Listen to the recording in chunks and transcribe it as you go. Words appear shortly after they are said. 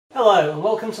Hello and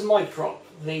welcome to Mic Drop,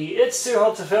 the It's Too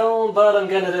Hot to Film but I'm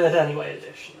gonna do it anyway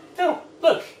edition. Oh,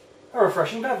 look! A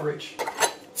refreshing beverage.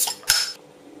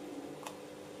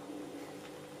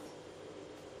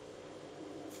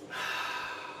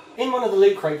 In one of the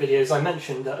Loot Crate videos I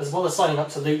mentioned that as well as signing up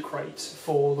to Loot Crate,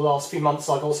 for the last few months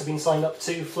I've also been signed up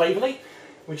to Flavourly,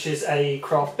 which is a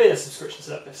craft beer subscription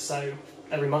service, so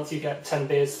every month you get 10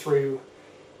 beers through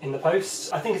in the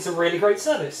post. I think it's a really great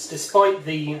service, despite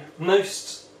the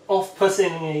most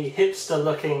off-puttingly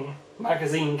hipster-looking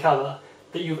magazine cover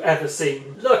that you've ever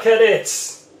seen. Look at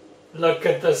it! Look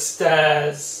at the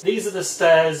stares. These are the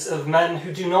stares of men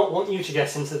who do not want you to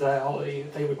get into their hobby.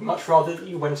 They would much rather that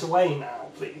you went away now,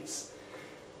 please.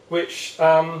 Which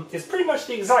is pretty much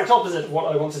the exact opposite of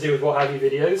what I want to do with What Have You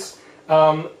videos.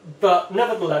 But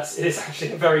nevertheless, it is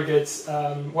actually a very good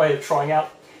way of trying out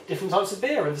different types of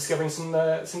beer and discovering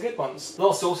some good ones.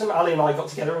 Last autumn, Ali and I got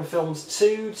together and filmed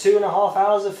 2.5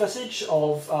 hours of footage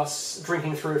of us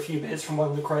drinking through a few beers from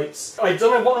one of the crates. I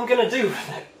don't know what I'm going to do with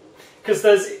it, because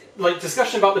there's like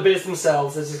discussion about the beers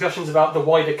themselves, there's discussions about the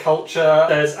wider culture,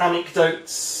 there's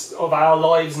anecdotes of our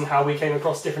lives and how we came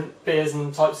across different beers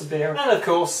and types of beer, and of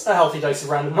course a healthy dose of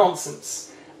random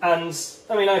nonsense. And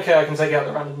I mean, okay, I can take out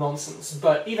the random nonsense,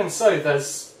 but even so,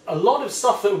 there's a lot of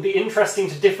stuff that would be interesting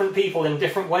to different people in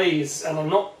different ways, and I'm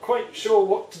not quite sure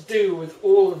what to do with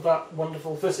all of that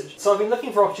wonderful footage. So I've been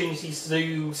looking for opportunities to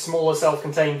do smaller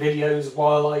self-contained videos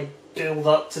while I build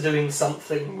up to doing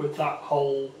something with that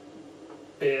whole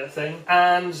beer thing.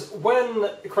 And when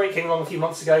the crate came along a few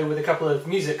months ago with a couple of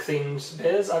music-themed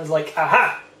beers, I was like,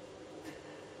 aha!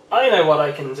 I know what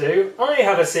I can do. I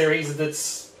have a series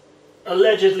that's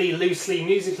allegedly loosely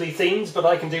musically themed, but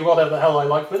I can do whatever the hell I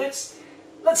like with it.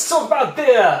 Let's talk about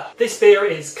beer! This beer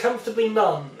is Comfortably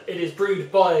Numb. It is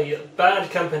brewed by Bad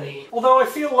Company. Although I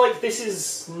feel like this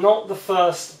is not the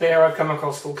first beer I've come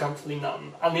across called Comfortably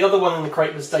Numb. And the other one in the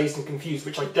crate was Dazed and Confused,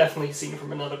 which I've definitely seen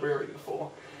from another brewery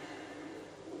before.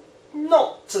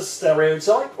 Not to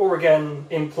stereotype, or again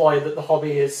imply that the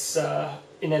hobby is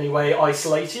in any way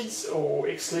isolated or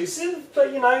exclusive,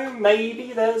 but you know,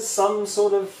 maybe there's some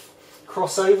sort of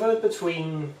crossover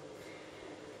between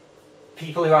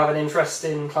people who have an interest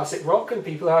in classic rock and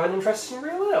people who have an interest in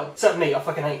real ale. Except me, I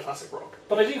fucking hate classic rock.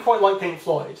 But I do quite like Pink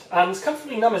Floyd, and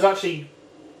Comfortably Numb is actually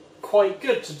quite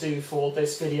good to do for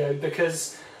this video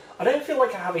because I don't feel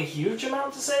like I have a huge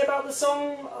amount to say about the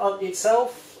song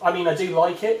itself. I mean, I do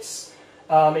like it.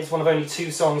 It's one of only 2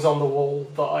 songs on the wall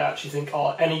that I actually think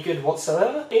are any good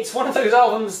whatsoever. It's one of those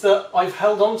albums that I've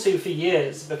held on to for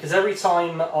years because every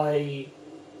time I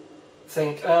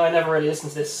think, I never really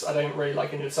listened to this, I don't really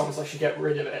like any of the songs, I should get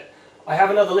rid of it, I have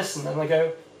another listen and I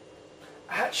go,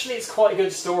 actually it's quite a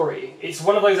good story. It's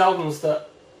one of those albums that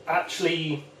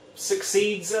actually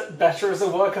succeeds better as a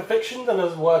work of fiction than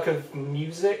as a work of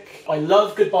music. I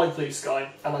love Goodbye Blue Sky,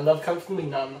 and I love Comfortably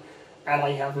Numb, and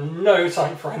I have no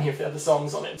time for any of the other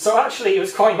songs on it. So actually it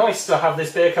was quite nice to have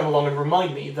this beer come along and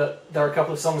remind me that there are a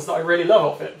couple of songs that I really love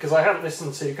off it, because I haven't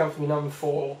listened to Comfortably Numb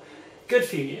for good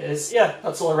few years. Yeah,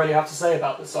 that's all I really have to say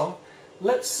about the song.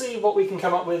 Let's see what we can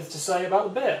come up with to say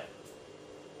about the beer.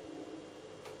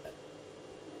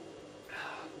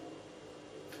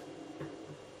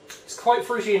 It's quite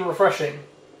fruity and refreshing.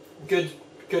 Good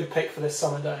pick for this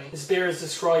summer day. This beer is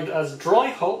described as dry,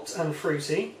 hot and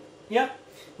fruity. Yeah,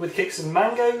 with kicks of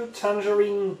mango,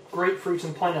 tangerine, grapefruit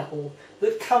and pineapple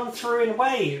that come through in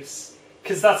waves.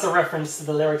 Because that's a reference to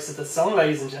the lyrics of the song,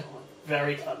 ladies and gentlemen.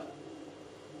 Very clever.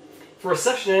 For a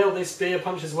session ale, this beer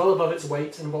punches well above its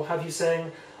weight and will have you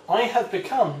saying, I have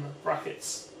become,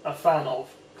 brackets, a fan of,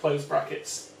 close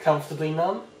brackets, Comfortably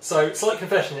Numb. So, slight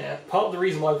confession here, part of the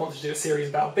reason why I want to do a series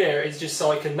about beer is just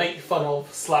so I can make fun of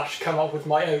 / come up with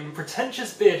my own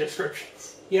pretentious beer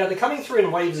descriptions. Yeah, the coming through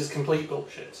in waves is complete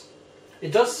bullshit.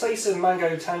 It does taste of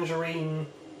mango, tangerine,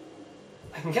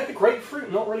 I can get the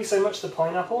grapefruit, not really so much the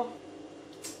pineapple.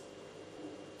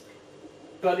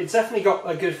 But it's definitely got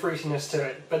a good fruitiness to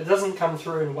it, but it doesn't come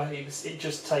through in waves, it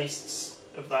just tastes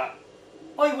of that.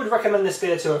 I would recommend this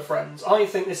beer to a friend. I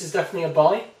think this is definitely a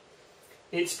buy.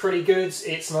 It's pretty good,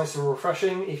 it's nice and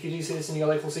refreshing. If you do see this in your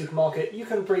local supermarket, you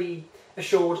can be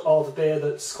assured of a beer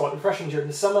that's quite refreshing during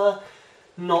the summer,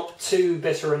 not too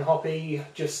bitter and hoppy,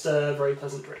 just a very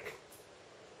pleasant drink.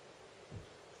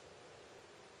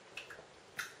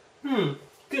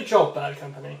 Good job, Bad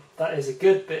Company. That is a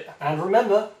good beer. And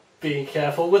remember, be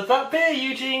careful with that beer,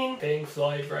 Eugene! Pink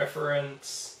Floyd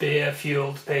reference.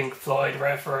 Beer-fueled Pink Floyd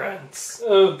reference.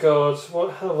 Oh god,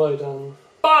 what have I done?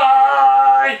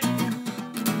 Bye!